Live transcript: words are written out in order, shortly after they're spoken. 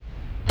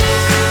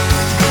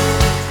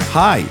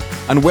Hi,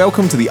 and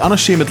welcome to the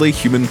Unashamedly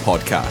Human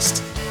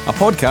podcast, a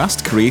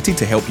podcast created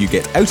to help you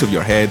get out of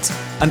your head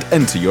and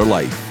into your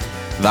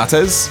life. That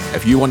is,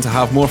 if you want to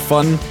have more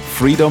fun,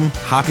 freedom,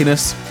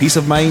 happiness, peace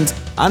of mind,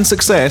 and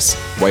success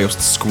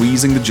whilst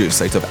squeezing the juice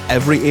out of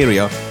every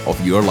area of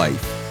your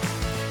life.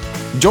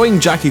 Join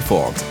Jackie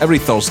Ford every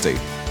Thursday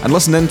and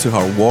listen in to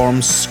her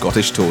warm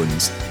Scottish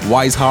tones,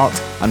 wise heart,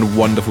 and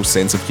wonderful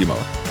sense of humour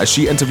as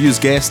she interviews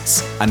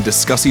guests and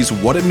discusses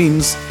what it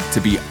means to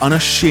be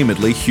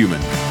unashamedly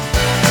human.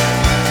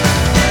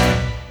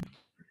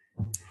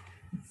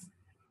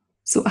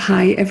 So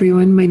hi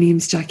everyone, my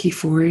name's Jackie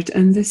Ford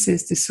and this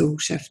is the Soul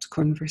Shift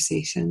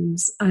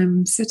Conversations.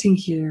 I'm sitting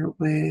here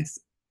with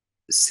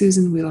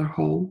Susan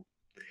Wheeler-Hall.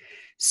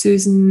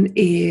 Susan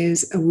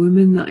is a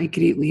woman that I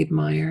greatly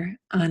admire,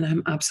 and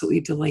I'm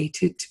absolutely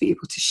delighted to be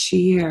able to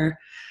share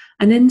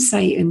an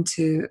insight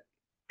into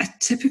a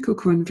typical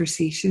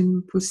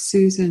conversation with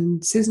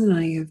Susan. Susan and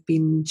I have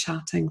been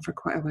chatting for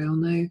quite a while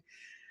now,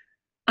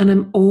 and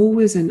I'm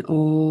always in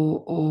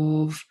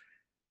awe of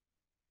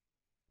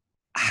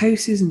how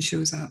Susan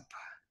shows up.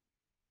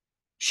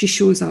 She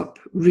shows up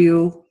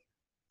real,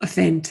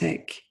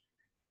 authentic,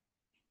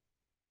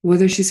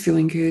 whether she's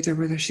feeling good or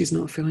whether she's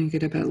not feeling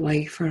good about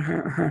life or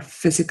her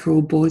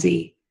physical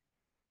body.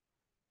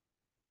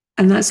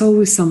 And that's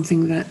always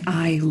something that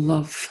I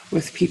love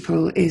with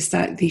people, is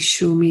that they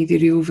show me the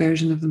real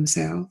version of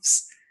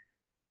themselves.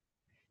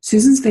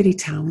 Susan's very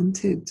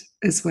talented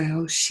as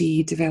well.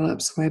 She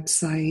develops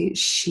websites,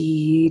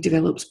 she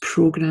develops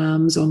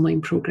programs,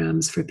 online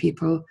programs for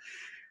people,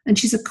 and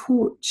she's a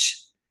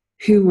coach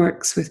who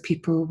works with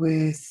people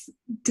with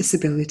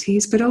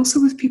disabilities, but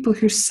also with people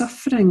who are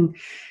suffering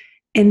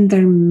in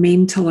their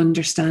mental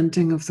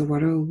understanding of the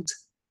world.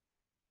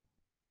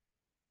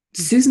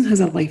 Susan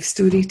has a life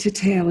story to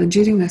tell, and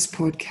during this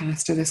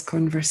podcast or this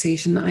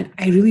conversation, I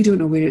really don't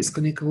know where it's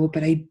going to go,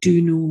 but I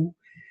do know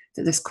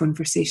that this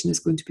conversation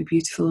is going to be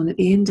beautiful. And at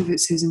the end of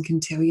it, Susan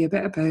can tell you a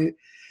bit about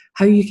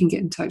how you can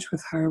get in touch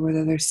with her,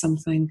 whether there's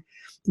something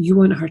you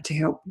want her to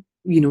help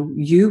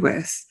you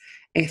with,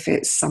 if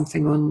it's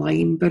something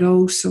online, but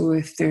also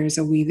if there's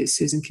a way that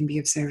Susan can be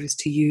of service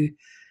to you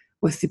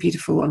with the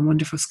beautiful and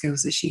wonderful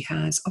skills that she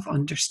has of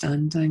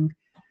understanding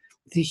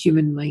the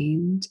human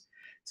mind.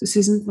 So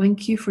Susan,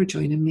 thank you for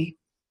joining me.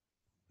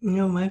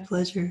 No, my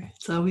pleasure.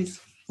 It's always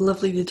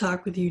lovely to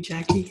talk with you,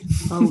 Jackie.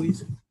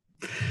 Always.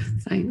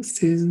 Thanks,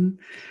 Susan.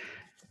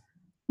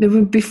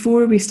 Now,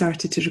 before we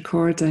started to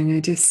recording, I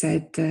just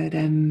said that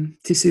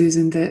to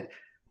Susan that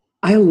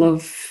I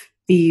love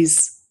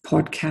these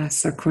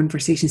podcasts or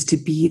conversations to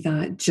be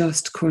that,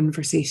 just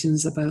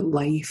conversations about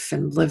life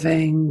and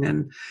living.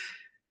 And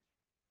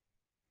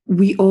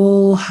we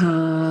all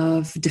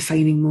have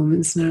defining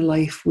moments in our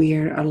life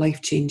where our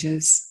life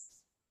changes.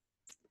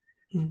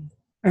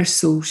 Our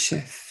soul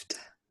shift.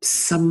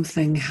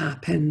 Something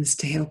happens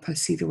to help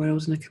us see the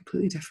world in a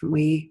completely different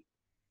way.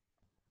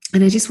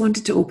 And I just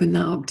wanted to open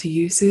that up to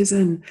you,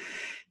 Susan,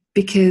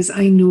 because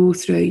I know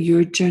throughout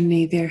your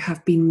journey there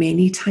have been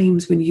many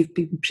times when you've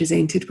been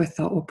presented with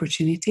that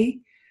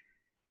opportunity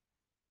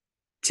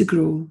to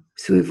grow,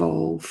 to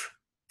evolve,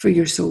 for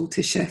your soul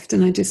to shift.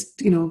 And I just,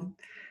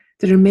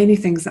 there are many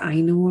things that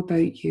I know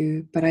about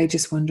you, but I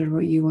just wonder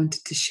what you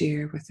wanted to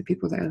share with the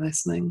people that are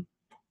listening.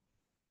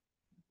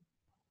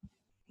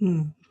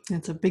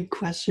 That's a big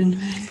question.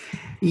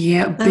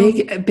 Yeah,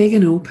 big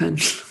and open.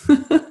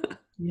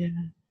 Yeah.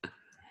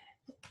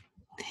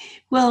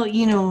 Well,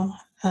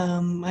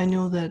 I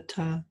know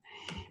that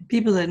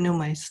people that know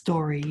my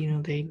story,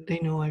 they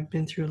know I've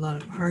been through a lot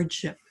of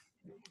hardship.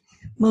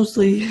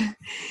 Mostly,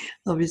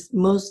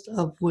 most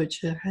of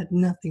which had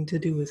nothing to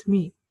do with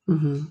me.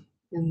 Mm-hmm.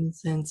 In the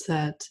sense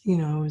that,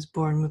 I was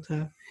born with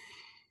a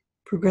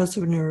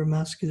progressive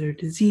neuromuscular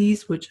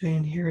disease, which I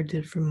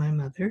inherited from my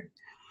mother,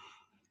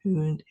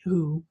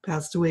 who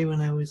passed away when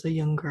I was a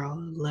young girl,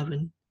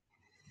 11.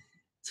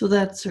 So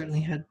that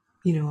certainly had,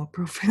 a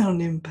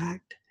profound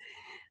impact.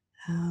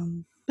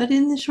 But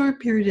in the short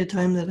period of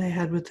time that I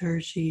had with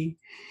her, she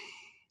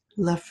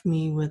left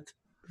me with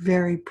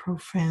very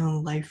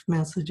profound life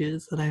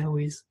messages that I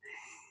always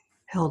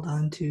held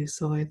on to.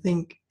 So I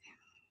think,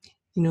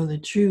 the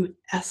true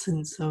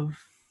essence of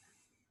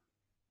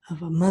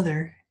a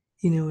mother,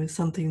 is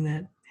something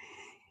that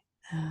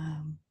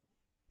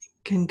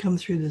can come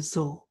through the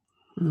soul.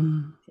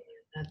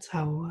 That's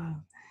how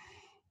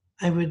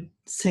I would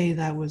say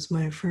that was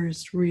my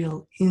first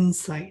real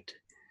insight,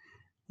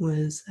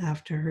 was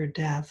after her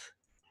death.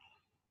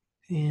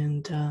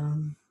 And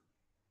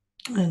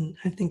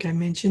I think I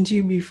mentioned to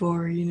you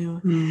before,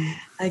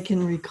 I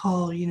can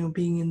recall,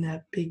 being in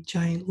that big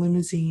giant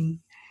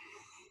limousine,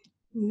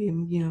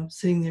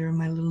 sitting there in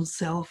my little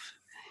self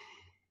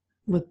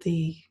with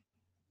the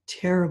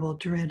terrible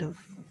dread of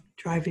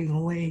driving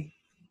away.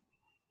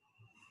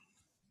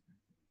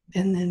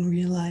 And then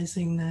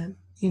realizing that,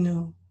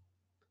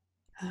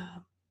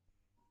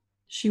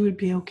 she would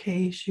be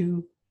okay. She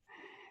would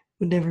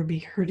never be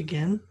hurt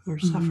again or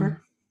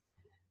suffer.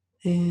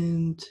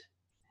 And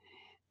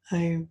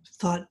I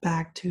thought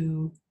back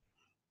to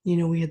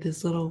we had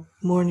this little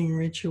morning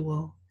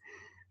ritual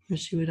where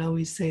she would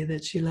always say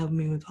that she loved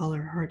me with all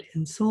her heart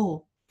and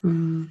soul.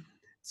 Mm.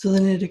 So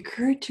then it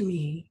occurred to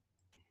me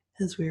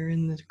as we were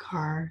in the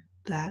car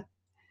that,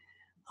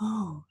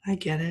 oh, I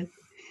get it.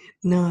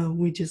 No,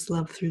 we just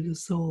love through the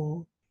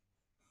soul.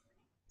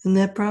 And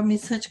that brought me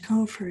such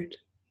comfort.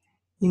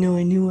 I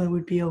knew I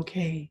would be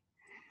okay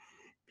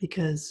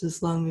because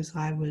as long as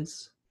I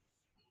was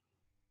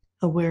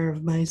aware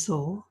of my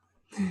soul,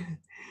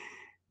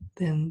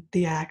 then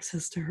the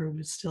access to her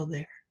was still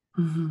there.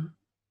 Mm-hmm.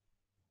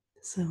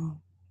 So,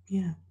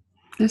 yeah.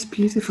 It's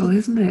beautiful,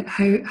 isn't it?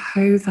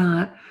 How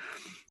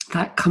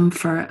that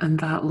comfort and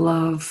that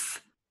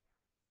love,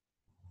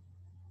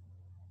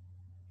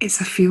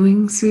 it's a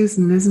feeling,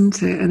 Susan,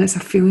 isn't it? And it's a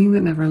feeling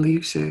that never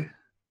leaves you.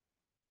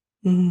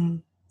 Mm-hmm.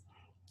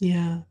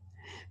 Yeah.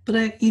 But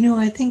I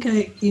think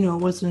it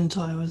wasn't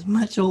until I was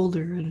much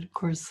older and, of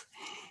course,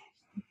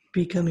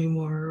 becoming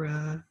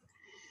more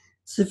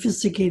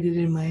sophisticated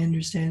in my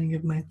understanding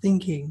of my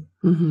thinking,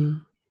 Mm-hmm.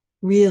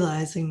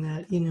 realizing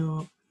that,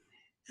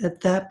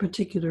 at that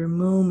particular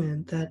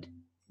moment, that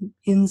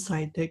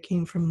insight that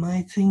came from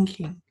my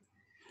thinking,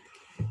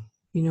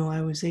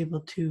 I was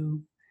able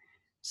to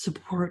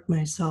support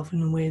myself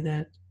in a way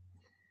that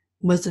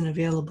wasn't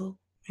available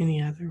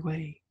any other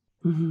way.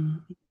 Mm-hmm.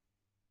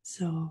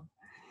 So,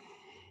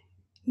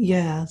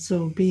 yeah,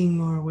 so being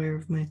more aware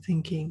of my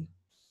thinking.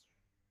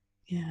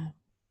 Yeah.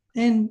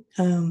 And,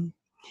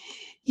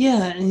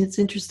 yeah, and it's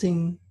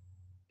interesting.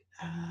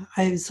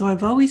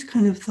 I've always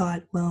kind of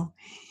thought, well,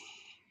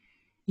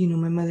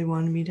 my mother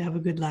wanted me to have a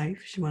good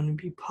life. She wanted me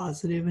to be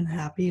positive and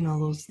happy and all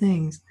those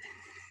things.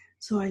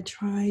 So I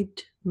tried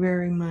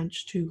very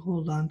much to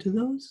hold on to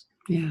those.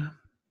 Yeah.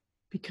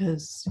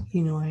 Because,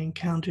 I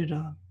encountered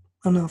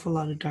an awful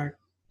lot of dark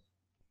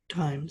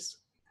times.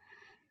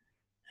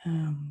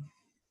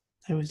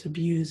 I was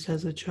abused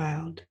as a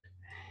child.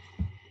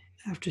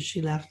 After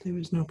she left, there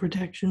was no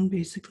protection,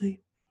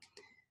 basically.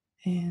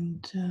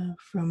 And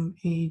from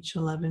age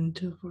 11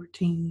 to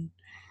 14,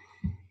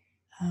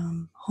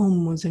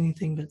 home was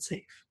anything but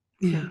safe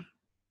for me.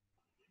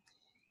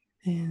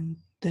 And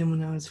then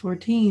when I was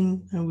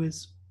 14, I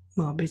was,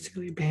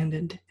 basically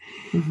abandoned.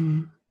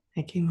 Mm-hmm.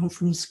 I came home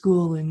from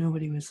school and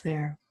nobody was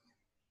there.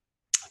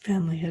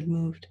 Family had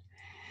moved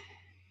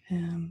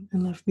and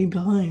left me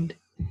behind.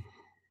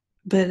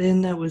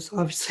 And that was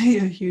obviously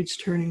a huge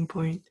turning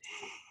point.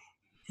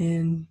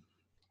 And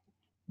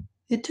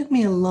it took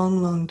me a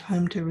long, long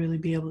time to really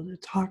be able to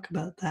talk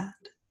about that.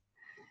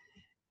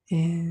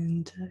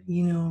 And,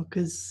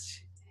 because,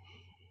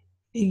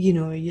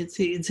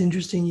 it's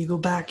interesting. You go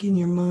back in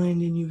your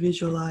mind and you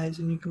visualize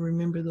and you can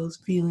remember those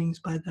feelings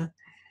by the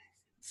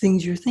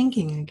things you're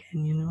thinking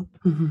again,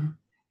 Mm-hmm.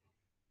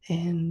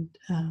 And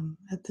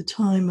at the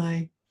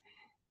time,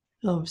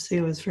 obviously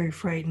I was very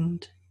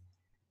frightened.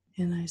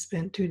 And I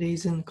spent 2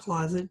 days in the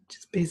closet,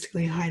 just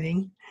basically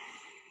hiding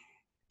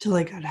till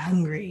I got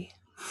hungry.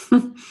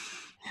 And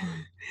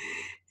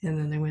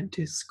then I went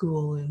to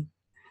school and,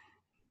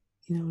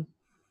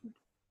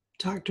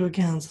 talked to a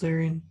counselor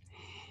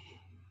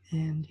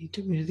and he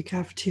took me to the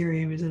cafeteria.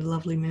 He was a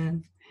lovely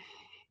man.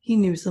 He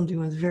knew something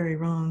was very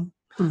wrong,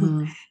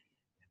 Mm-hmm.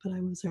 but I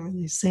wasn't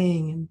really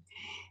saying.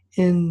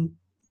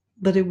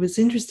 But it was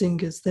interesting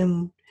because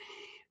then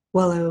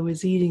while I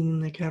was eating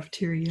in the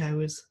cafeteria, I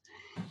was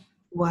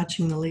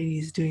watching the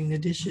ladies doing the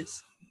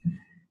dishes,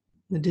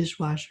 the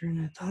dishwasher,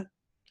 and I thought,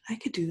 I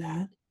could do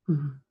that.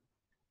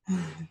 Mm-hmm.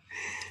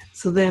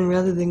 So then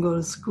rather than go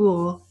to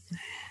school,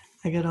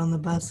 I got on the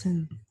bus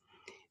and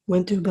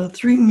went to about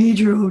 3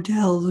 major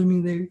hotels. I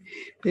mean, they're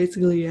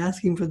basically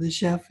asking for the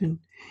chef, and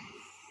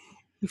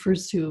the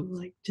first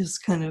two,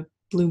 just kind of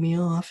blew me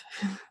off.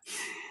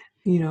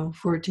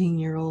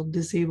 14-year-old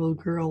disabled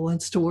girl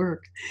wants to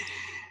work.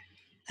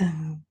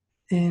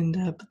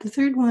 But the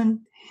third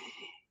one,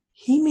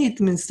 he made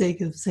the mistake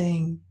of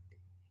saying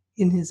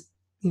in his,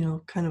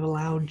 kind of a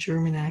loud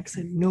German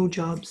accent, "No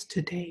jobs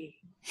today."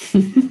 So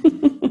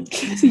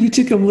you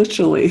took him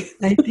literally.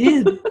 I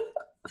did.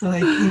 So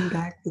I came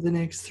back for the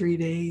next 3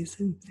 days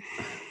and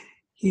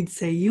he'd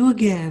say, "You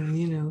again,"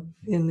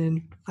 and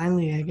then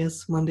finally, I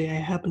guess one day I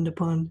happened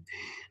upon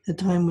a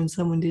time when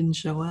someone didn't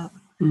show up.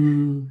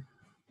 Mm.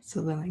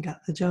 So then I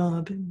got the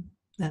job and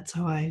that's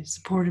how I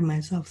supported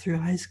myself through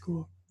high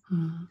school.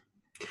 Mm.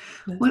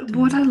 But,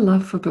 What I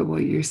love about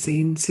what you're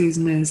saying,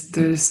 Susan, is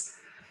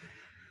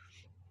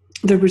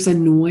there was a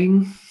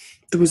knowing.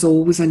 There was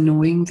always a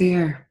knowing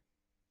there.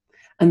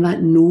 And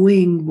that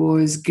knowing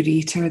was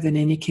greater than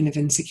any kind of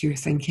insecure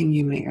thinking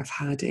you might have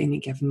had at any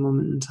given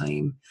moment in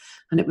time.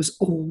 And it was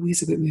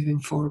always about moving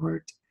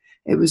forward.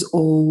 It was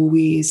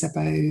always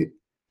about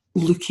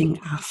looking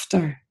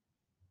after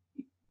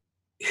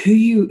who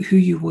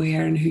you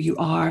were and who you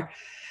are,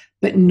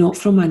 but not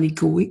from an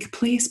egoic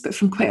place, but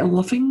from quite a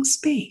loving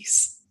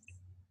space,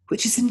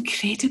 which is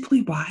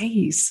incredibly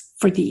wise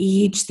for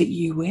the age that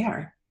you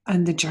were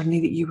and the journey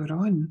that you were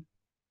on.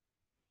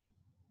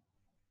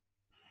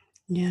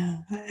 yeah,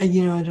 I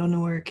don't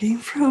know where it came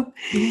from.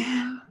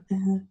 Yeah.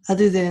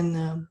 Other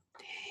than,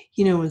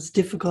 as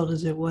difficult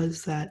as it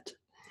was that,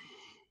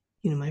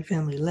 my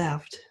family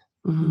left,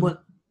 Mm-hmm.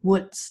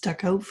 what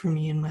stuck out for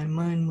me in my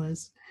mind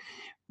was,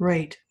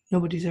 right,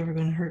 nobody's ever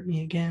going to hurt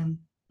me again.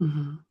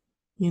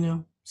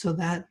 Mm-hmm. So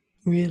that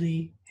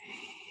really,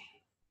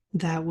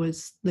 there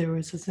was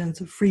a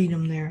sense of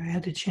freedom there. I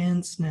had a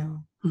chance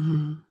now.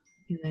 Mm-hmm.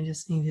 And I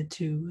just needed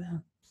to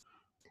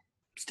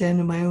stand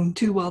on my own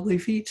two wobbly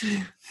feet.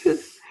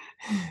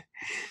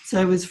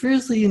 So I was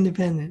fiercely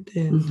independent.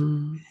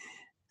 And,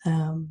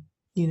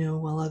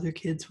 while other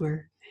kids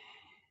were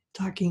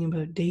talking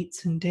about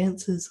dates and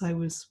dances, I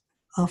was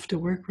off to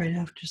work right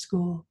after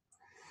school,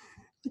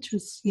 which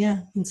was,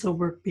 and so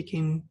work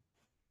became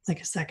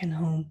like a second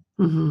home.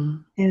 Mm-hmm.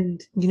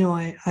 And,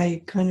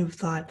 I kind of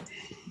thought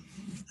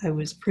I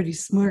was pretty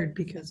smart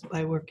because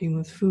by working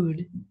with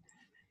food,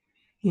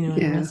 in a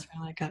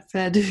restaurant, I got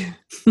fed.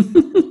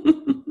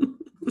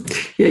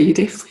 Yeah, you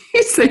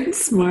definitely sound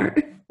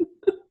smart.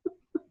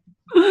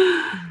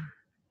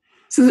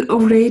 So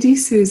already,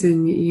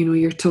 Susan,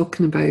 you're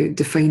talking about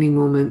defining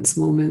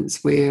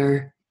moments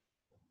where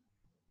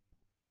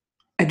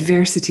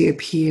adversity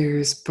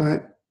appears,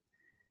 but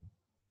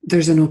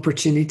there's an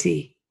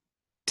opportunity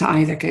to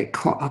either get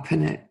caught up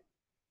in it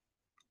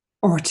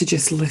or to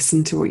just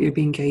listen to what you're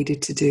being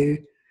guided to do.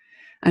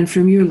 And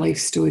from your life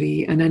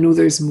story, and I know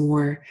there's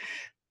more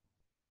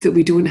that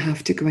we don't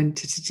have to go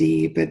into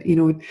today, but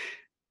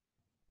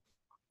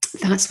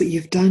that's what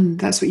you've done.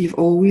 That's what you've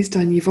always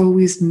done. You've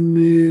always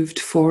moved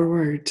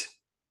forward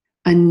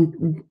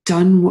and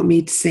done what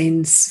made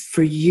sense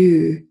for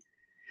you.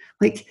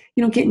 Like,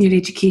 getting your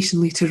education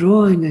later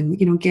on and,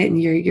 getting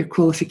your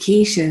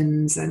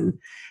qualifications and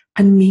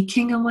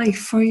making a life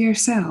for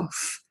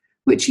yourself,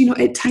 which,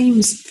 at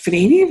times for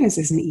any of us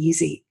isn't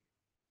easy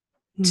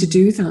to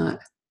do that.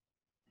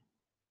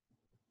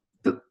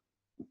 But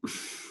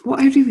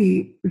what I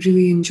really,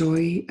 really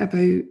enjoy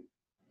about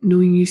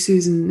knowing you,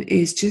 Susan,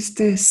 is just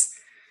this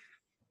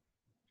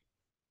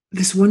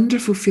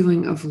wonderful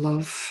feeling of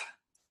love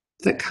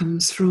that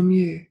comes from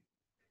you.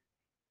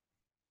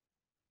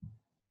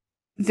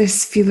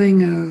 This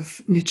feeling of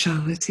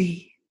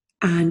neutrality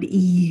and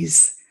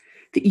ease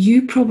that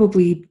you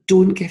probably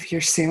don't give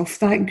yourself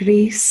that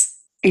grace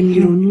in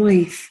your own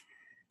life,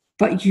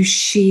 but you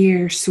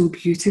share so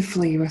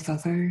beautifully with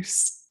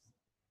others.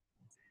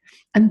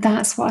 And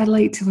that's what I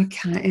like to look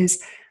at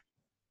is,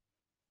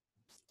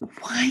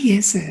 why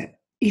is it,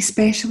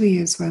 especially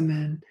as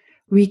women,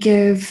 we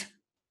give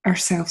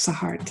ourselves a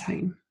hard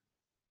time?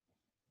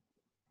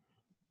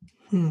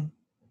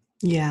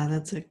 Yeah,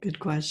 that's a good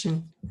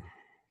question.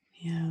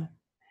 Yeah.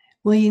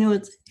 Well,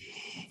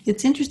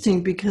 it's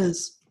interesting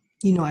because,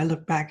 I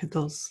look back at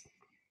those,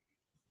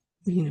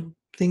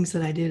 things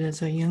that I did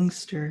as a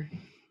youngster,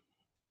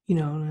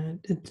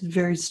 it's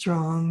very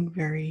strong,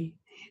 very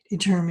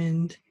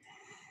determined.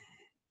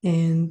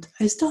 And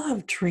I still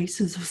have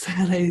traces of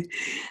that,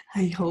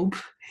 I hope.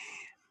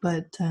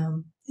 But,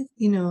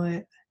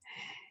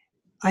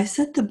 I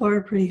set the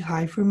bar pretty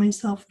high for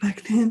myself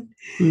back then.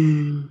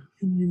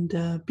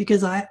 And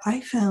because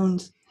I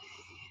found,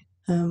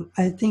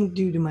 I think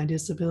due to my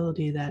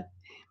disability, that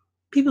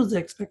people's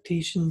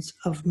expectations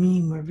of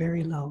me were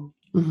very low.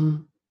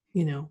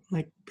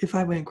 Like if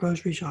I went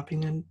grocery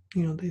shopping and,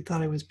 they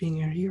thought I was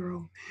being a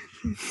hero.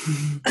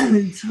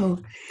 And so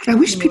I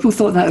wish people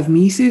thought that of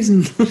me,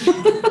 Susan.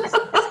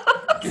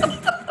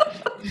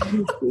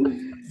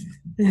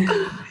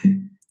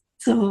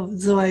 So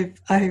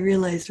I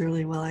realized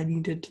really well I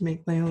needed to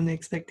make my own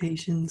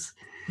expectations.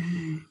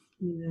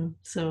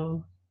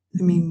 So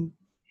I mean,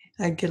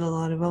 I get a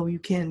lot of, you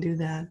can't do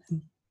that.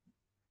 And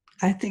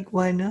I think,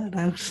 why not?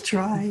 I'll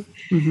try.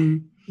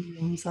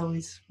 It's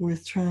always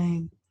worth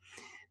trying.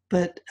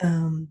 But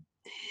I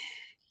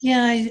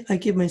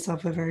give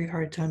myself a very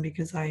hard time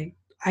because I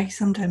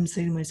sometimes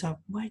say to myself,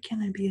 why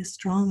can't I be as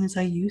strong as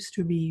I used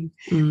to be?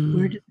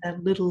 Where did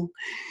that little,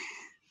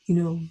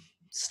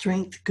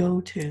 strength go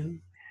to?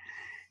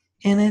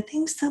 And I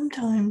think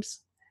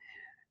sometimes,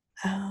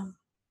 I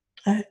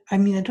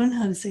don't know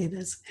how to say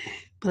this,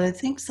 but I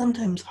think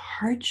sometimes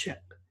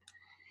hardship,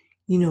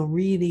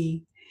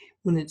 really,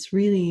 when it's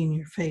really in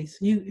your face,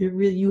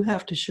 you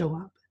have to show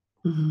up,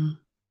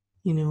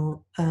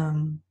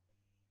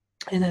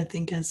 and I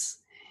think as,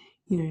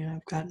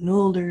 I've gotten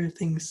older,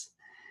 things,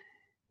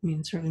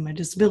 certainly my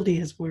disability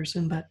has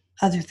worsened, but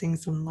other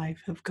things in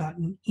life have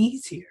gotten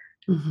easier.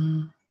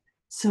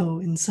 So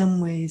in some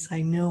ways,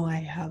 I know I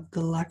have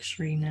the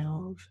luxury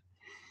now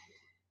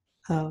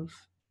of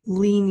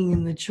leaning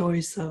in the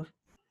choice of,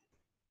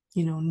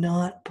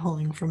 not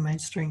pulling from my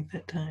strength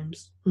at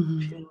times. If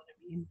you know what I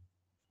mean.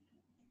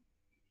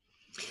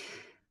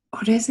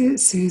 Or is it,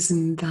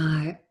 Susan,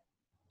 that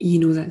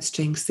that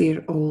strength's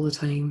there all the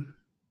time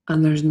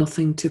and there's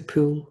nothing to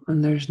pull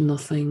and there's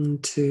nothing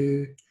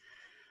to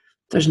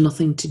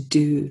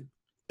do,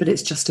 but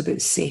it's just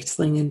about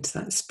settling into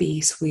that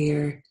space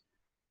where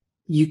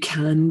you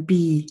can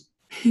be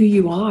who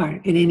you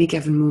are in any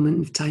given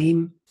moment of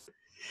time?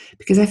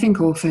 Because I think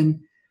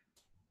often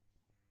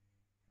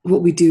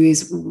what we do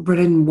is we're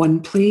in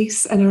one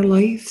place in our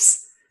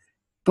lives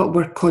but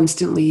we're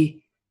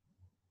constantly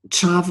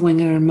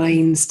traveling our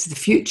minds to the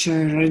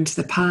future or into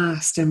the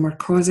past, and we're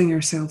causing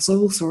ourselves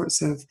all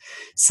sorts of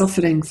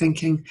suffering,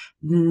 thinking,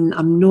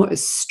 I'm not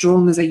as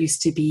strong as I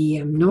used to be,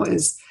 I'm not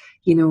as,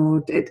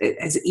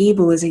 as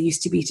able as I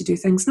used to be to do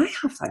things. And I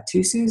have that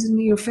too,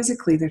 Susan.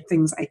 Physically there are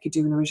things I could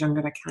do when I was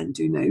younger I can't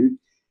do now.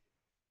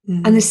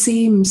 And the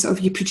same sort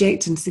of, you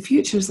project into the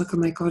future. It's like, oh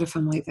my God, if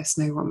I'm like this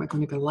now, what am I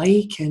going to be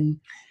like? And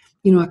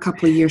a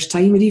couple of years'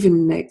 time, or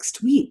even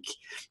next week.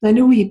 And I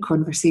know we had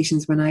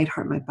conversations when I'd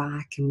hurt my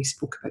back and we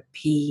spoke about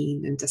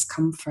pain and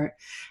discomfort.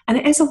 And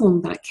it is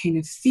along that kind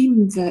of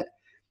theme that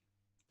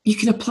you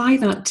can apply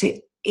that to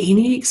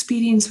any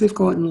experience we've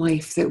got in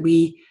life, that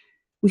we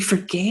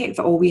forget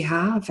that all we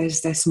have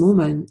is this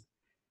moment,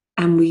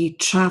 and we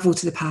travel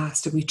to the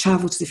past and we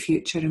travel to the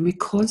future, and we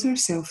cause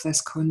ourselves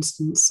this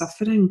constant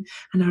suffering,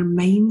 and our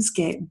minds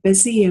get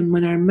busy. And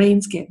when our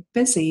minds get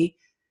busy,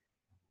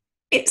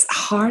 it's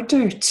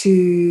harder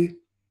to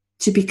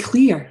be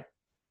clear.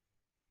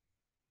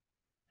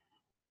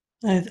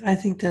 I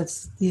think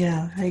that's,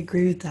 I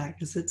agree with that,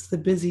 because it's the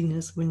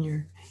busyness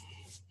when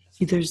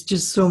there's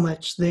just so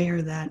much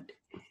there that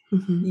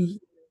you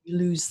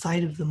lose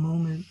sight of the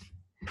moment,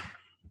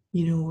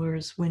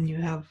 whereas when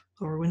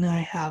I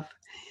have,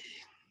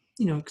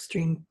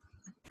 extreme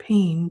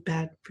pain,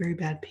 very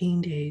bad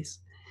pain days,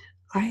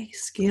 I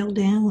scale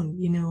down,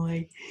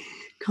 I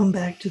come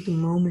back to the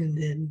moment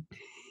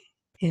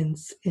and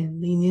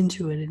lean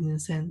into it in the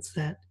sense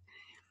that,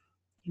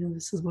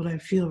 this is what I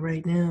feel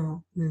right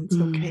now, and it's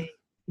okay,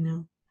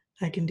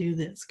 I can do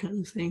this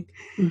kind of thing.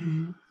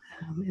 And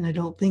I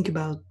don't think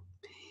about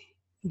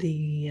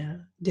the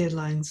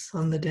deadlines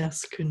on the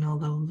desk and all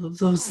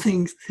those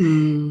things.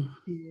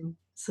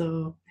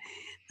 So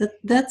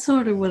that's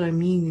sort of what I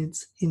mean.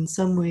 It's, in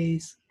some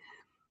ways,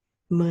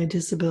 my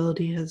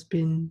disability has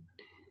been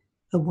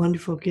a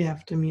wonderful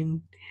gift. I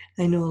mean,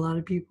 I know a lot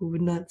of people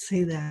would not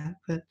say that,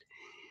 but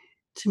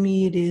to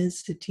me it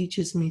is. It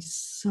teaches me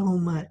so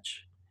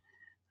much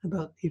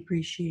about the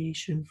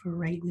appreciation for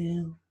right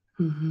now,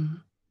 and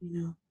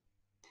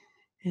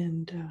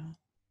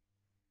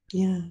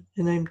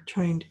and I'm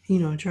trying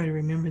to, try to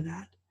remember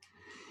that.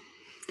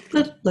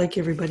 But like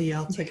everybody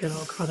else, I get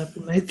all caught up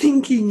in my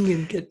thinking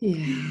and get,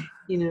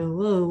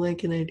 oh, why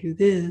can I do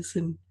this?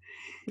 And,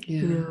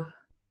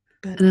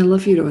 but, and I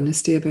love your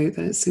honesty about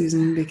that,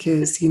 Susan,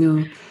 because,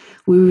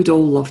 we would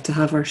all love to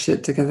have our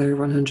shit together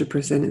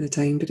 100% of the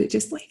time, but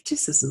life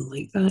just isn't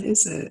like that,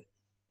 is it?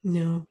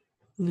 No.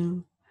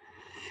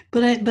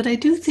 But I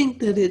do think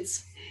that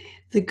it's,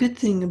 the good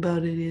thing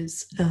about it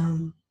is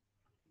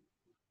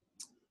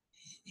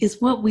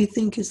what we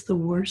think is the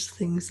worst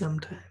thing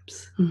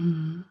sometimes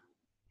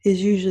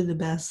is usually the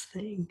best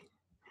thing.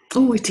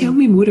 Oh, tell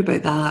me more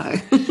about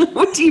that.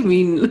 What do you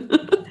mean?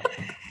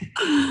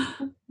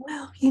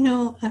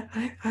 Well,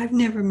 I've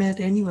never met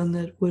anyone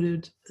that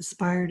would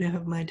aspire to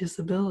have my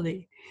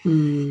disability.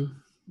 And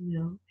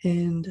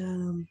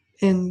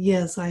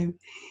yes, a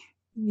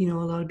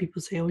lot of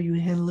people say, oh, you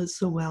handle it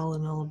so well,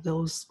 and all of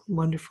those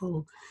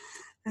wonderful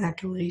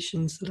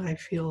accolations that I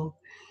feel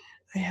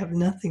I have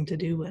nothing to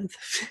do with.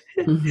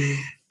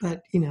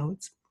 But,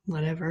 it's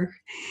whatever.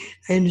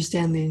 I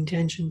understand the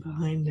intention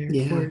behind their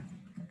work,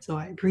 so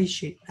I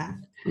appreciate that.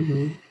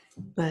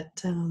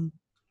 But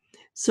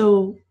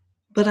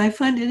but I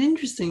find it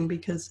interesting,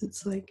 because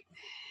it's like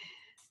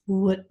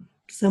what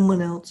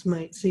someone else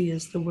might see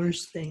as the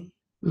worst thing.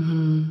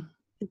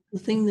 It's the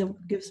thing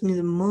that gives me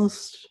the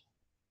most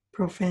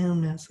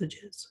profound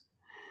messages.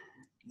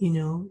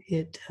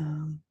 It,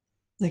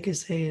 like I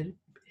say, it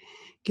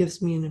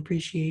gives me an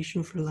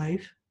appreciation for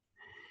life,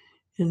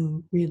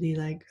 and really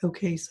like,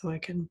 okay, so I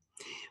can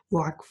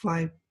walk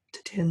 5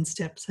 to 10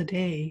 steps a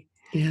day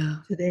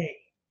today,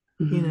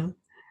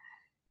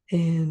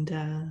 and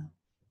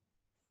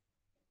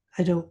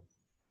I don't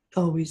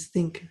always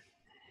think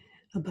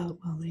about,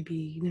 well,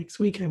 maybe next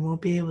week I won't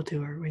be able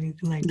to, or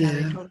anything like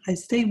that. I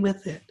stay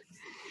with it.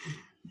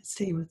 I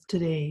stay with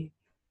today.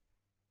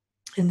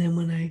 And then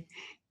when I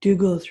do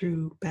go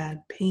through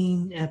bad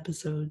pain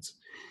episodes,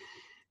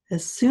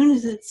 as soon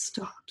as it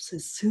stops,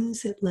 as soon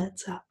as it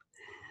lets up,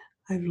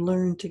 I've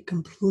learned to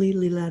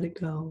completely let it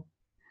go.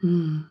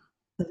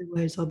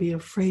 Otherwise, I'll be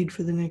afraid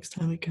for the next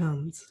time it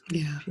comes.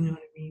 If you know what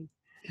I mean.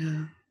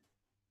 Yeah.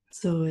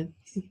 So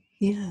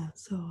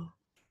so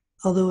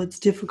although it's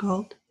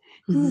difficult,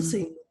 in the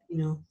same,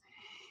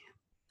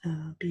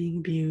 being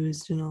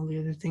abused and all the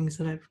other things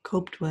that I've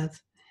coped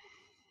with,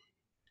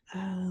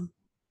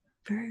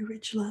 very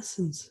rich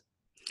lessons.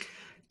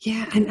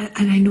 Yeah, and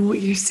I know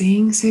what you're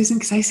saying, Susan,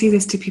 because I say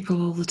this to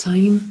people all the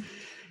time.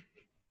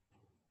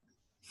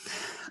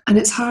 And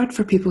it's hard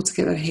for people to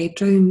get their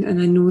head around,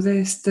 and I know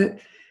this, that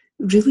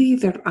really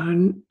there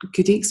aren't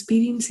good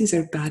experiences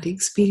or bad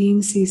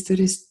experiences. There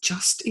is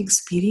just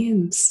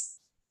experience.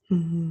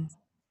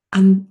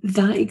 And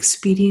that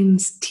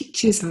experience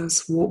teaches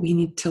us what we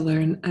need to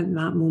learn at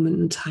that moment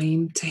in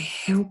time to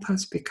help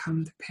us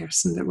become the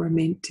person that we're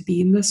meant to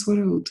be in this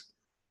world.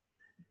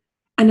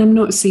 And I'm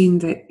not saying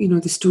that,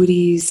 the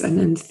stories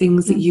and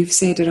things that you've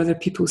said or other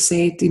people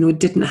said,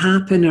 didn't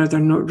happen, or they're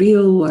not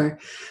real, or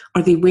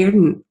they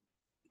weren't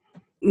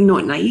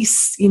not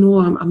nice.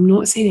 I'm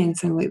not saying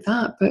anything like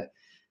that, but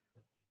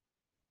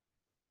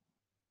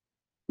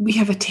we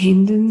have a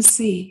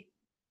tendency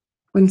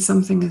when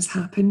something has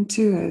happened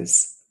to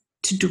us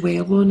to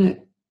dwell on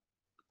it.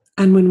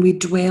 And when we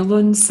dwell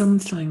on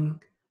something,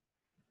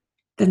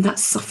 then that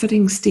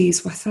suffering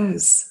stays with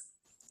us.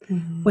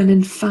 Mm-hmm. When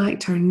in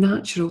fact our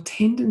natural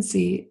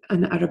tendency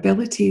and our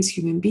ability as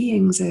human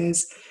beings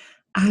is,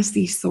 as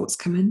these thoughts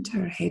come into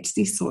our heads,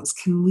 these thoughts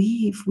can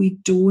leave. We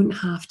don't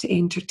have to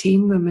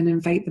entertain them and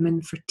invite them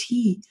in for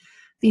tea.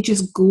 They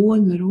just go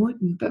on their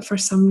own. But for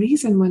some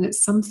reason, when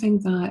it's something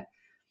that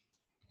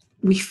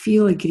we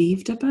feel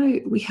aggrieved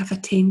about, we have a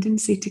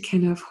tendency to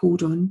kind of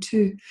hold on to.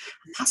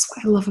 And that's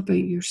what I love about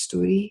your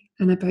story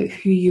and about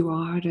who you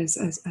are as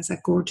a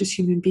gorgeous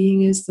human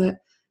being, is that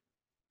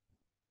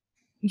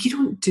you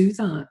don't do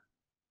that.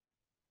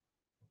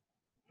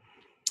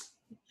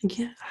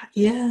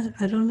 Yeah,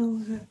 I don't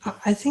know.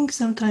 I think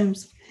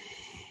sometimes,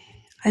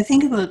 I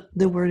think about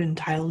the word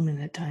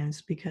entitlement at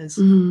times because,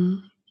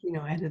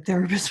 I had a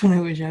therapist when I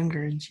was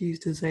younger, and she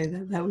used to say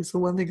that was the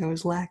one thing I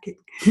was lacking.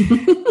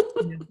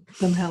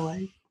 Somehow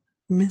I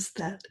missed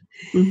that.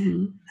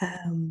 And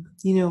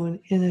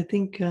I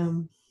think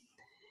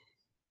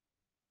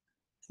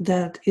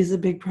that is a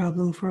big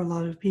problem for a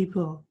lot of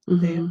people.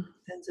 They have a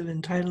sense of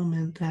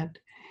entitlement that,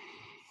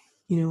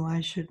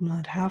 I should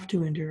not have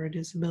to endure a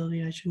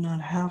disability. I should not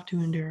have to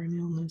endure an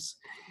illness.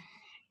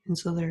 And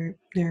so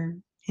they're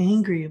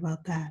angry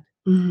about that.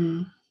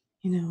 And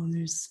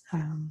there's,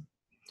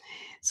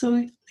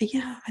 so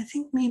yeah, I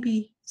think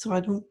maybe, so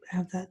I don't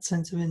have that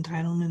sense of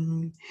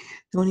entitlement.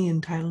 The only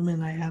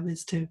entitlement I have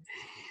is to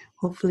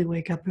hopefully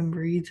wake up and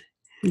breathe.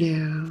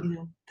 Yeah.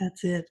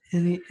 That's it.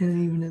 And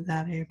even at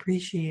that, I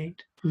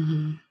appreciate.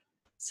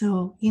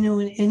 So,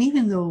 and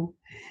even though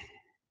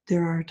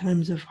there are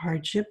times of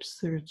hardships,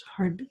 there's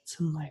hard bits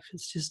in life.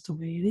 It's just the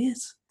way it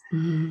is.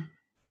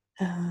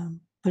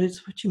 But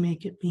it's what you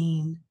make it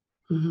mean.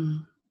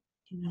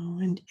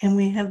 And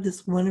we have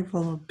this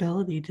wonderful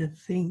ability to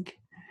think.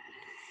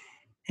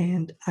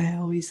 And I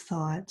always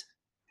thought,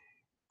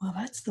 well,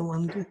 that's the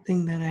one good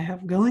thing that I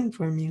have going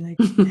for me. Like,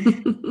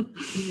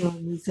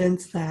 in the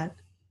sense that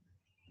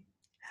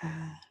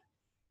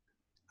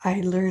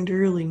I learned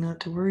early not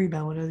to worry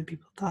about what other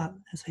people thought,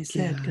 as I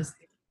said, because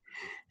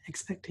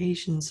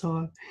expectations.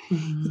 So,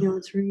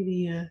 it's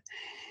really,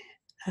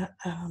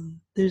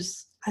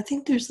 I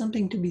think there's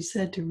something to be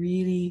said to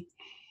really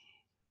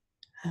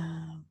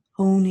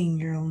owning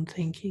your own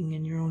thinking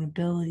and your own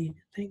ability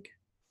to think.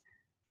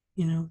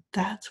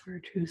 That's where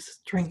true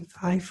strength,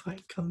 I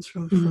find, comes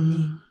from for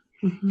me.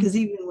 Because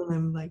even when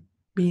I'm like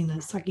being a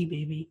sucky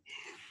baby,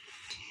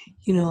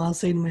 I'll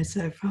say to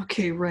myself,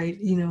 okay, right,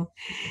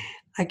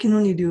 I can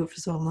only do it for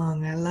so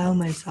long. I allow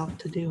myself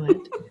to do it.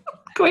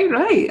 Quite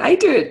right. I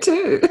do it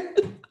too.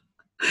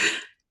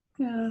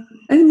 Yeah.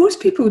 And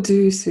most people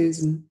do,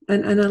 Susan.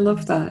 And I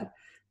love that.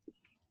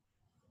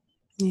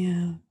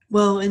 Yeah.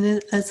 Well, and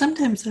then,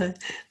 sometimes I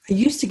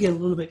used to get a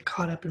little bit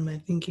caught up in my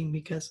thinking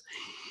because,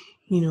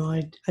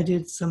 I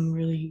did some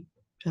really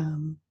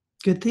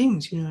good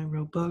things. I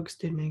wrote books,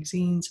 did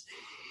magazines,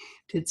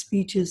 did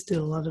speeches, did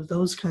a lot of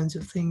those kinds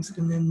of things.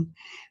 And then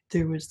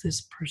there was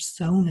this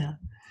persona.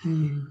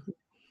 And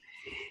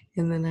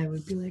then I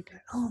would be like,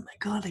 oh my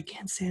God, I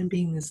can't stand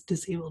being this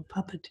disabled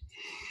puppet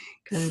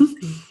kind of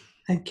thing.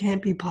 I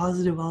can't be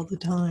positive all the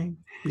time.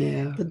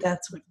 Yeah. But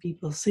that's what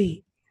people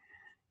see,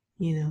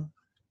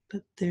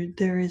 But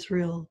there is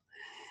real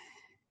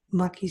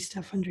mucky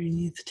stuff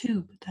underneath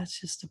too, but that's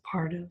just a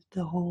part of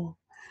the whole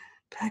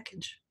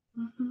package.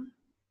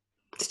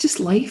 It's just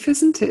life,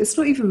 isn't it? It's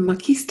not even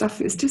mucky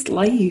stuff. It's just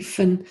life.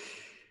 And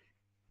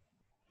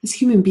as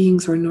human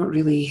beings, we're not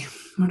really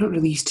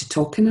used to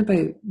talking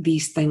about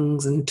these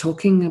things and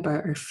talking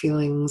about our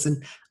feelings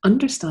and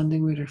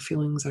understanding where our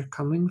feelings are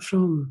coming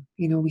from.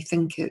 We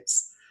think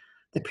it's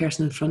the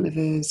person in front of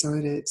us, or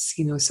it's,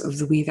 sort of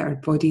the way that our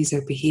bodies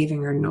are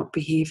behaving or not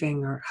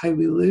behaving, or how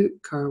we look,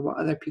 or what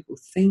other people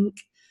think.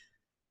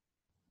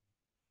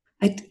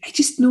 I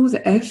just know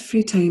that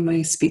every time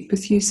I speak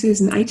with you,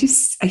 Susan, I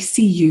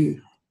see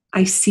you.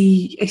 I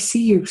see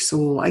your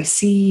soul. I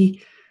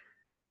see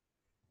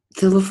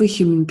the lovely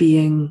human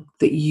being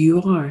that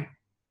you are.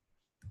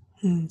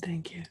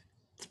 Thank you.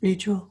 It's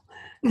mutual.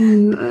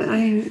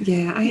 Yeah.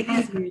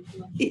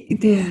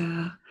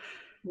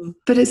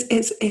 But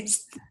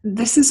it's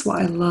this is what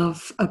I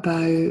love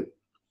about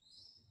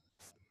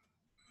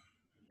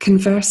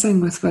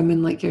conversing with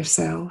women like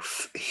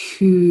yourself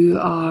who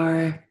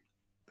are,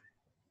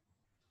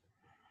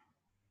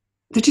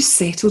 they're just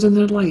settled in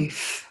their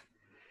life.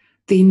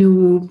 They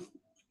know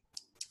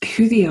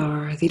who they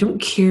are. They don't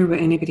care what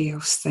anybody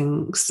else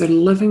thinks. They're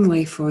living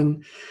life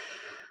on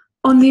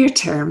their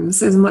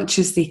terms as much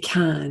as they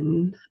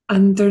can,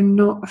 and they're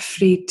not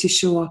afraid to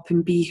show up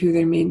and be who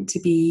they're meant to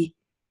be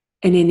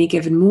in any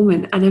given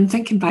moment. And I'm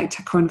thinking back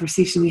to a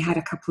conversation we had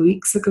a couple of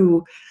weeks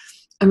ago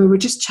and we were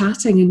just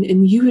chatting,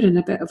 and you were in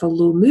a bit of a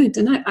low mood.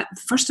 And I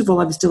first of all,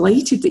 I was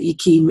delighted that you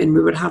came and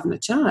we were having a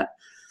chat.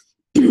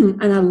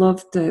 And I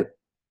loved that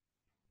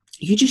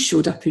you just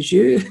showed up as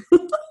you.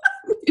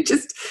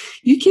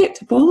 You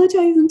kept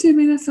apologising to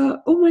me, and I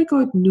thought, oh my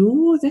God,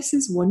 no, this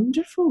is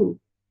wonderful.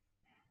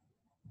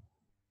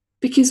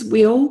 Because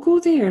we all go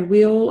there.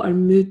 Our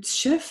moods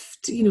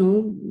shift,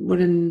 we're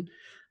in,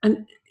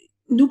 and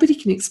nobody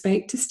can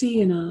expect to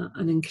stay in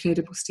an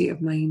incredible state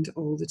of mind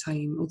all the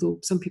time, although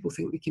some people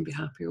think they can be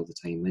happy all the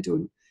time. I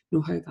don't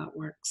know how that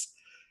works.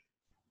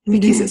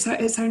 Because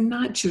it's our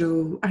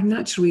natural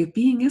way of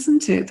being,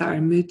 isn't it? That our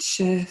mood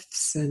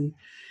shifts, and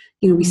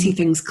we see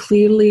things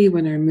clearly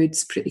when our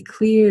mood's pretty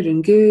clear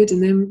and good,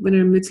 and then when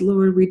our mood's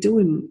lower, we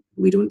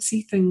don't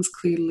see things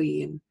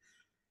clearly, and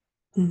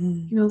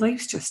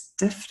life's just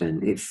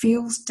different. It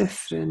feels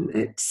different.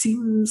 It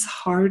seems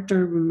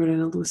harder when we're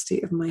in a low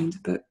state of mind,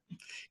 but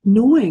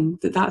knowing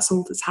that that's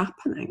all that's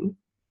happening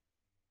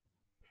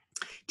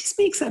just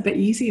makes it a bit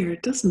easier,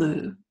 doesn't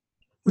it?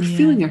 We're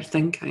feeling our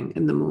thinking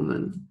in the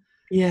moment.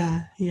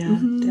 Yeah,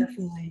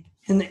 definitely.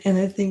 And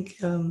I think,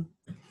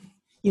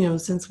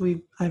 since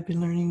I've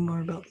been learning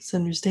more about this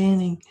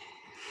understanding,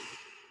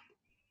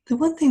 the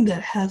one thing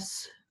that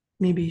has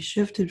maybe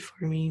shifted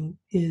for me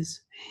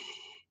is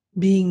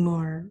being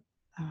more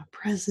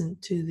present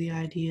to the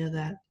idea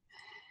that,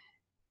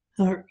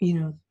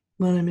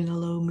 when I'm in a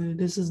low mood,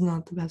 this is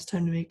not the best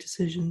time to make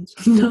decisions.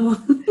 No.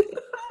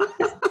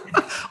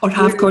 Or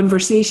have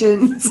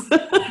conversations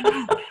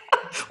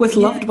with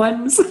loved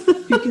ones.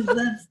 Because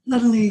that's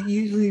suddenly,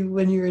 usually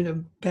when you're in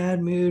a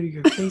bad mood or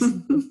you're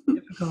facing something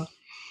difficult,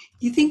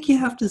 you think you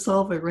have to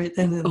solve it right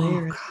then and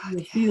there. God,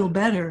 you feel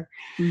better,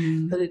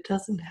 but it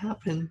doesn't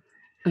happen.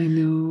 I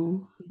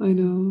know.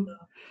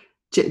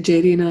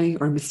 Jerry and I,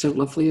 or Mr.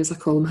 Lovely as I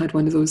call him, had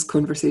one of those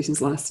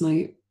conversations last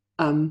night.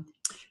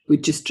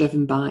 We'd just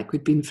driven back,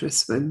 we'd been for a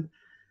swim,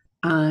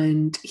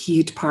 and he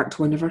had parked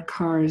one of our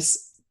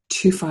cars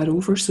too far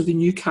over, so the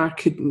new car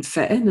couldn't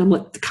fit in. I'm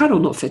like, the car will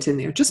not fit in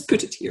there, just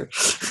put it here.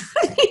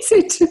 And he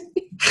said to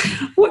me,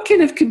 what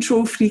kind of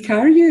control freak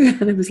are you?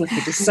 And I was like,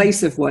 a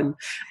decisive one.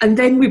 And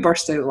then we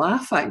burst out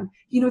laughing.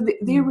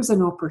 There was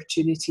an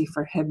opportunity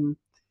for him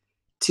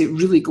to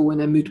really go in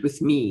a mood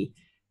with me.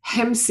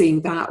 Him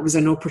saying that was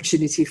an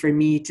opportunity for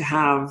me to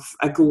have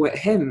a go at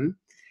him.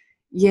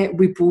 Yet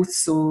we both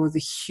saw the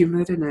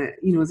humour in it,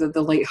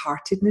 the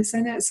lightheartedness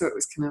in it. So it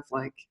was kind of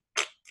like,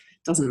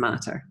 doesn't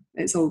matter.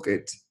 It's all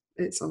good.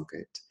 It's all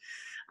good.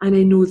 And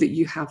I know that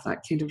you have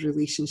that kind of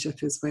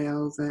relationship as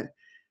well, that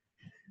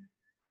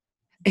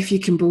if you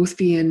can both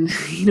be in,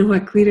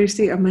 a clearer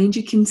state of mind,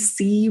 you can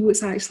see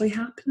what's actually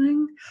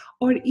happening.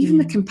 Or even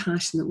the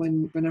compassion that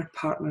when our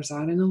partners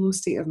are in a low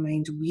state of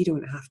mind, we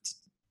don't have to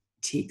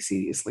take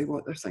seriously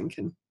what they're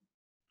thinking.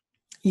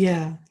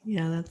 Yeah,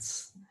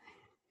 that's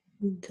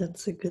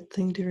a good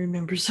thing to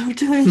remember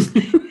sometimes.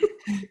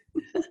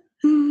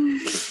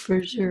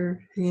 For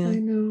sure. Yeah. I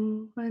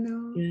know.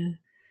 Yeah.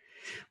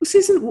 Well,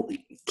 Susan,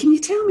 can you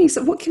tell me,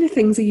 so what kind of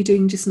things are you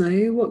doing just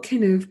now? What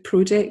kind of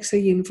projects are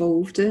you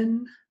involved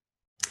in?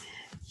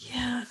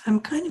 Yeah, I'm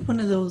kind of one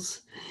of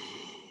those.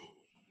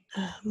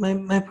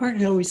 My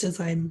partner always says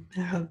I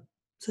have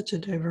such a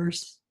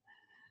diverse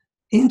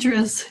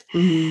interest.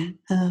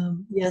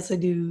 Yes, I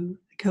do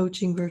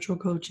coaching, virtual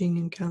coaching,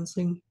 and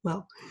counseling.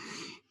 Well,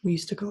 we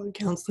used to call it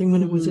counseling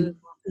when it was in an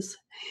office.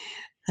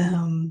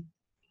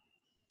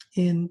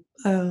 And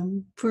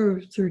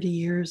for 30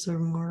 years or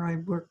more, I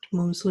worked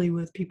mostly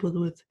with people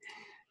with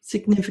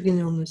significant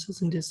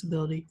illnesses and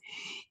disability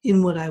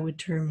in what I would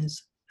term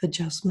as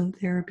adjustment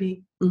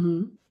therapy.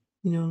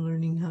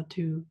 Learning how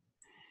to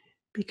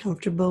be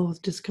comfortable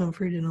with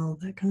discomfort and all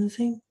that kind of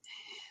thing.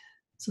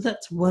 So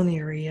that's one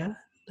area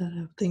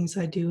of things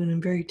I do, and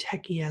I'm very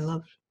techie. I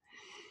love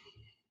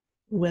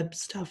web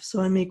stuff,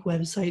 so I make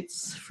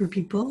websites for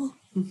people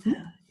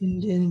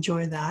and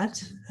enjoy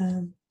that.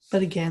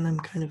 But again, I'm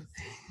kind of,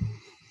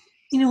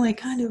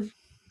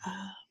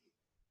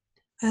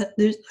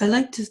 I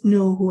like to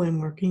know who I'm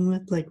working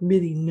with, like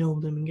really know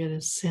them and get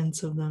a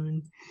sense of them,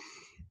 and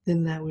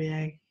then that way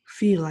I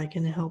feel I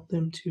can help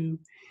them to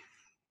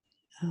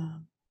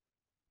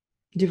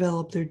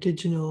develop their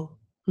digital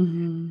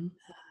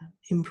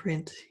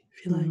imprint,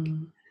 if you like.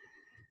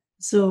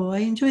 So I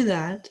enjoy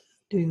that,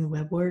 doing the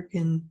web work,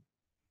 and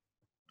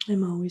I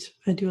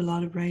do a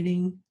lot of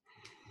writing.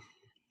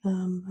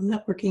 I'm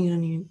not working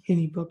on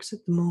any books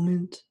at the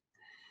moment.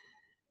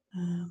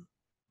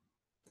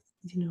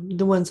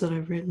 The ones that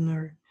I've written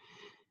are,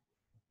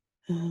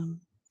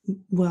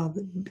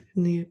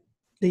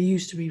 they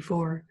used to be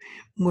for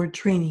more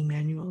training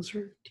manuals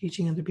for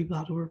teaching other people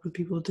how to work with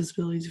people with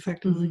disabilities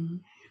effectively.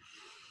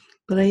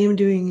 But I am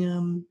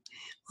doing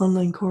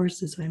online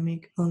courses. I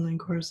make online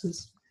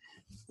courses,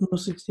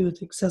 mostly to do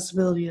with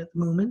accessibility at the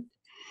moment,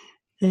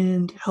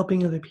 and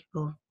helping other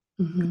people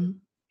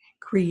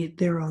create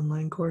their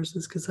online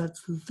courses, because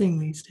that's the thing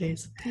these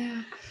days.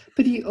 Yeah,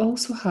 but you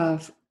also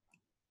have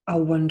a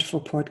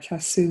wonderful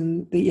podcast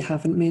soon that you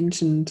haven't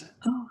mentioned.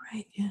 Oh,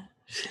 right, yeah.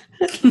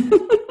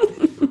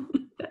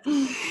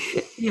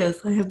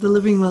 Yes, I have the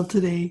Living Well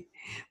Today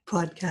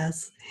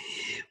podcast,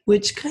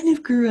 which kind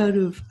of grew out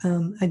of,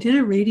 I did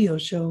a radio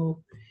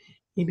show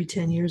maybe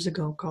 10 years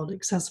ago called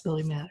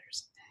Accessibility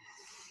Matters,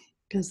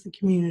 because the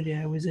community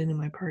I was in and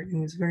my partner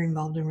was very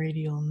involved in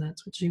radio, and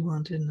that's what she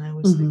wanted. And I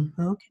was like,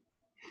 okay.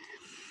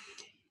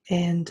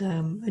 And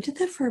I did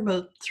that for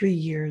about 3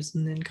 years,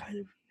 and then kind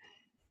of,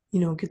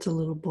 it gets a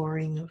little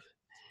boring of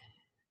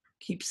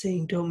keep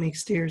saying, don't make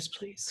stairs,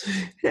 please.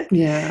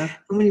 Yeah.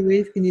 How many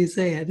ways can you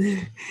say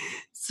it?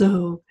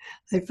 So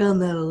I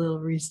found that a little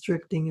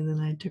restricting, and then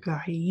I took a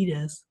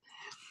hiatus.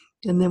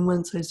 And then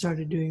once I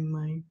started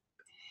doing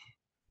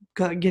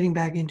getting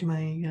back into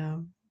my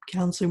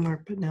counseling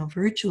work, but now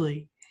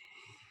virtually,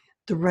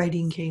 the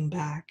writing came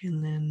back,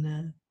 and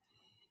then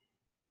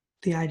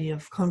the idea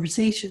of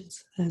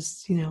conversations,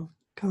 as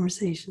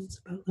conversations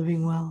about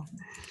living well.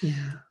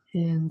 Yeah.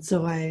 And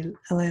so I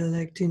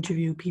like to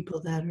interview people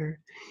that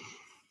are,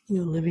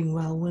 living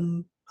well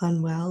when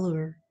unwell,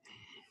 or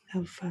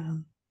have,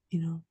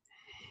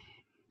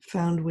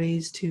 found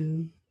ways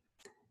to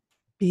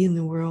be in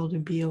the world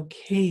and be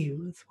okay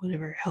with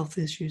whatever health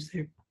issues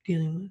they're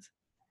dealing with.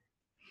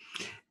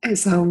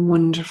 It's a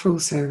wonderful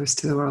service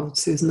to the world,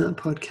 Susan, that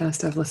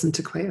podcast. I've listened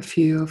to quite a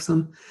few of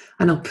them,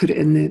 and I'll put it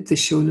in the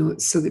show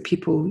notes so that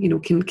people,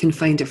 can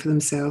find it for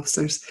themselves.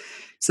 There's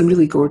some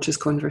really gorgeous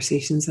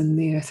conversations in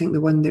there. I think the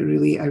one that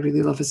I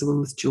really love is the one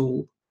with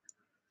Joel.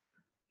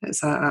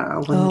 It's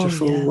a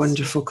wonderful, yes.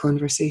 wonderful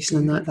conversation,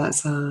 and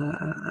that's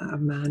a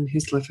man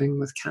who's living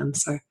with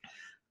cancer.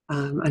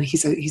 And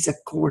he's a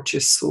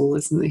gorgeous soul,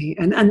 isn't he?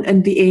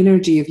 And the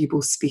energy of you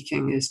both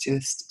speaking is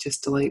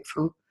just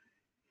delightful.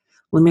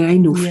 Well, I mean, I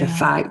know for a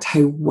fact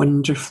how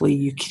wonderfully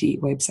you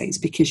create websites,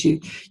 because you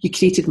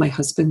created my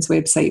husband's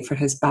website for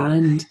his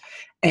band,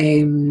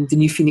 the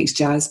New Phoenix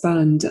Jazz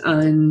Band,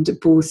 and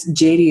both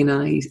Jerry and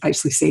I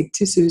actually said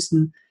to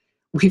Susan,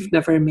 we've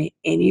never met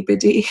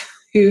anybody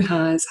who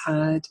has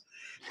had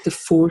the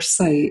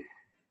foresight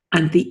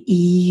and the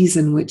ease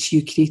in which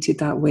you created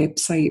that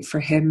website for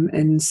him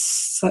in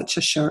such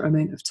a short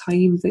amount of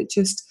time that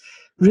just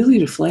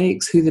really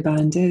reflects who the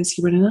band is.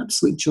 You were an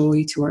absolute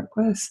joy to work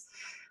with.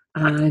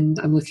 And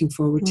I'm looking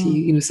forward to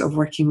you, sort of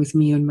working with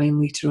me on mine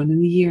later on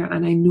in the year.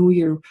 And I know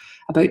you're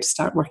about to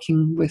start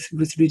working with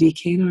Rudy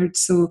Kennard.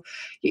 So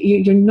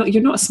you're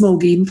not a small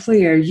game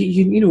player.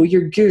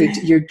 You're good.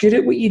 You're good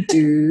at what you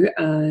do.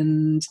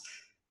 And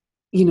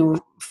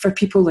for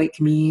people like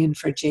me and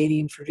for Jerry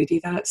and for Rudy,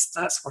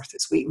 that's worth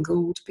its weight in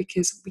gold,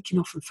 because we can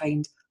often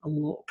find a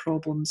lot of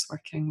problems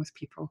working with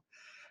people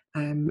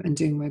and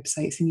doing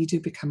websites, and you do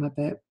become a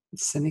bit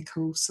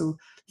cynical. So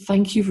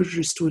thank you for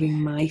restoring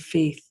my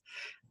faith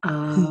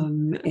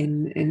in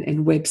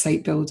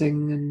website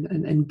building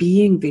and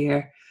being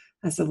there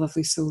as the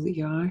lovely soul that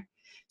you are.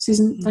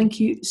 Susan, thank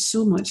you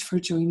so much for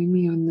joining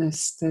me on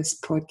this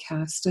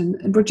podcast,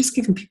 and we're just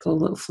giving people a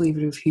little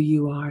flavour of who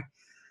you are.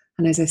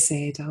 And as I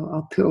said,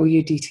 I'll put all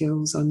your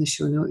details on the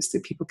show notes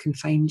that people can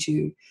find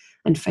you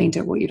and find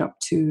out what you're up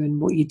to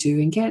and what you do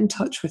and get in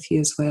touch with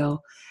you as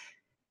well.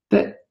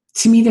 But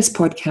to me, this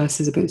podcast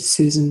is about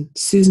Susan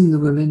the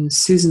woman,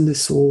 Susan the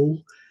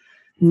soul,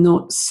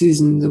 not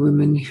Susan the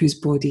woman whose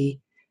body,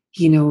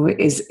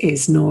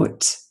 is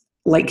not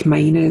like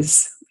mine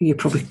is. You're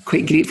probably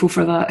quite grateful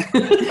for that.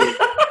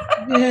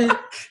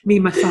 Me,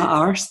 my fat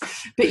arse.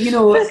 But,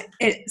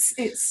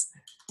 it's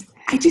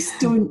I just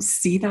don't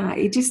see that.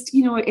 It just,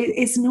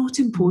 it's not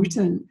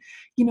important.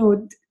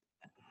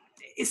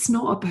 It's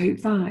not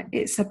about that.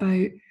 It's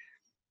about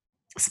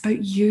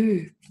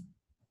you.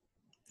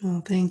 Oh,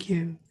 thank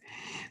you.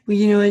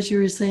 Well, as you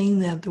were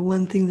saying that, the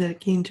one thing that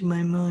came to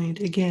my mind,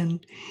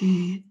 again,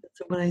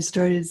 so when I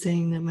started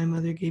saying that my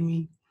mother gave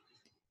me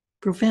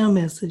profound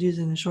messages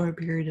in a short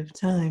period of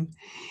time,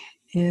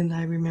 and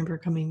I remember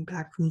coming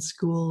back from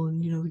school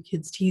and, the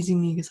kids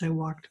teasing me because I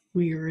walked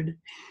weird.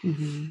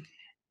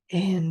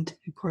 And,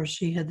 of course,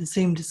 she had the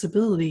same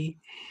disability.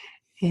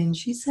 And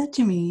she said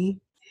to me,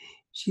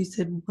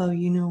 well,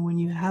 when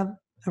you have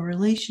a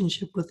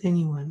relationship with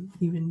anyone,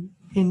 even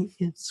in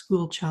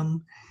school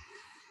chum,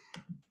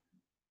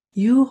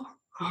 you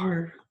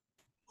are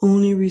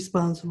only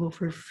responsible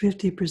for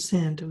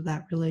 50% of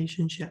that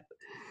relationship.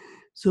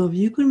 So if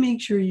you can make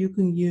sure you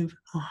can give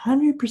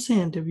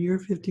 100% of your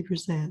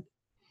 50%,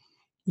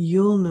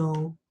 you'll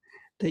know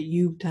that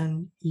you've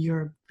done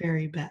your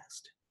very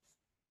best.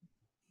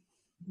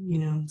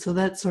 So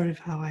that's sort of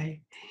how I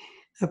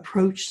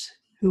approach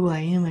who I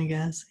am, I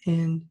guess.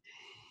 And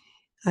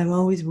I'm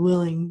always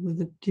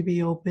willing to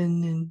be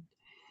open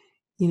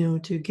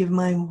and, to give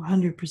my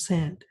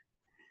 100%.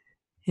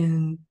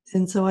 And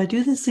so I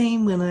do the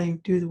same when I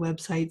do the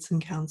websites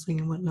and counseling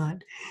and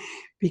whatnot,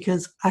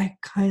 because I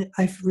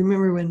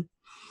remember when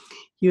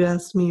you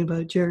asked me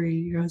about Jerry,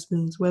 your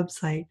husband's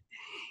website,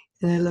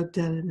 and I looked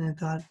at it and I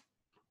thought,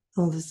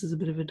 oh, this is a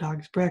bit of a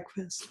dog's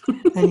breakfast.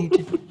 I need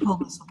to pull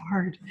this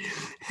apart.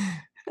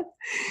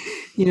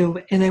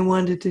 And I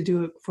wanted to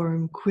do it for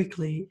him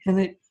quickly.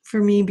 And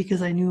for me,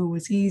 because I knew it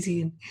was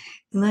easy.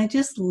 And I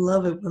just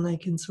love it when I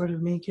can sort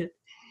of make it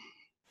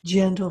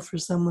gentle for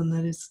someone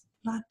that is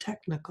not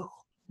technical.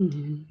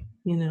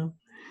 you know.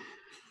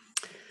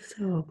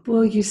 So,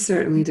 well, you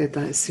certainly did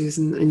that,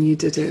 Susan, and you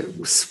did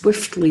it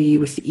swiftly,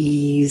 with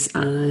ease,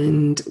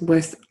 and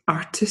with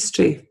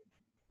artistry.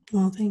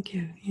 well, thank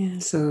you. Yeah.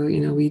 So,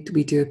 we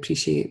do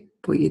appreciate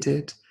what you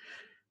did.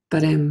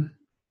 But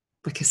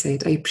like I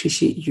said, I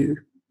appreciate you.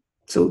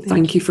 So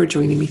thank you for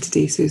joining me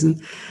today,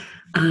 Susan.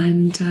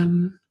 And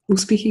we'll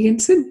speak again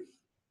soon.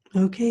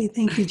 Okay,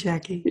 thank you,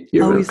 Jackie.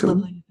 You're Always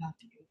welcome. lovely to talk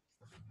to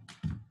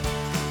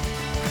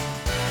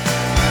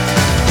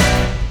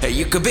you.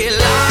 You could be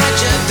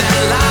larger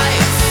than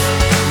life,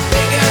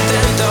 bigger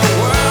than the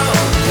world,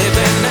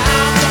 living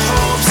out the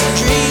hopes and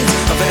dreams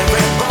of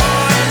every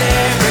boy and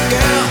every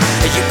girl.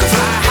 You could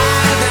fly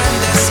higher than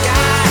the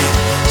sky,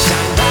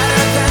 shine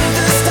brighter than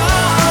the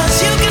stars.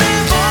 You can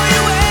have all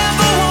you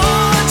ever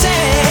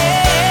wanted.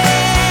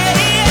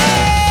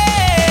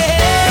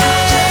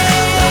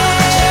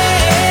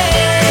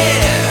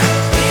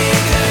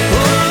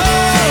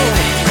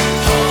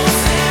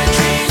 Hopes and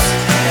dreams,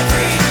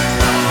 every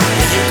boy.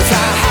 You can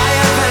fly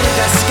higher than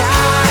the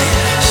sky,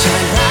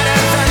 shine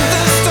brighter than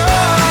the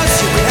stars.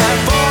 You can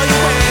have all you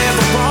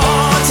ever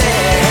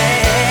wanted.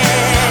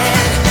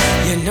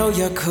 You know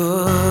you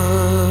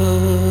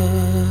could.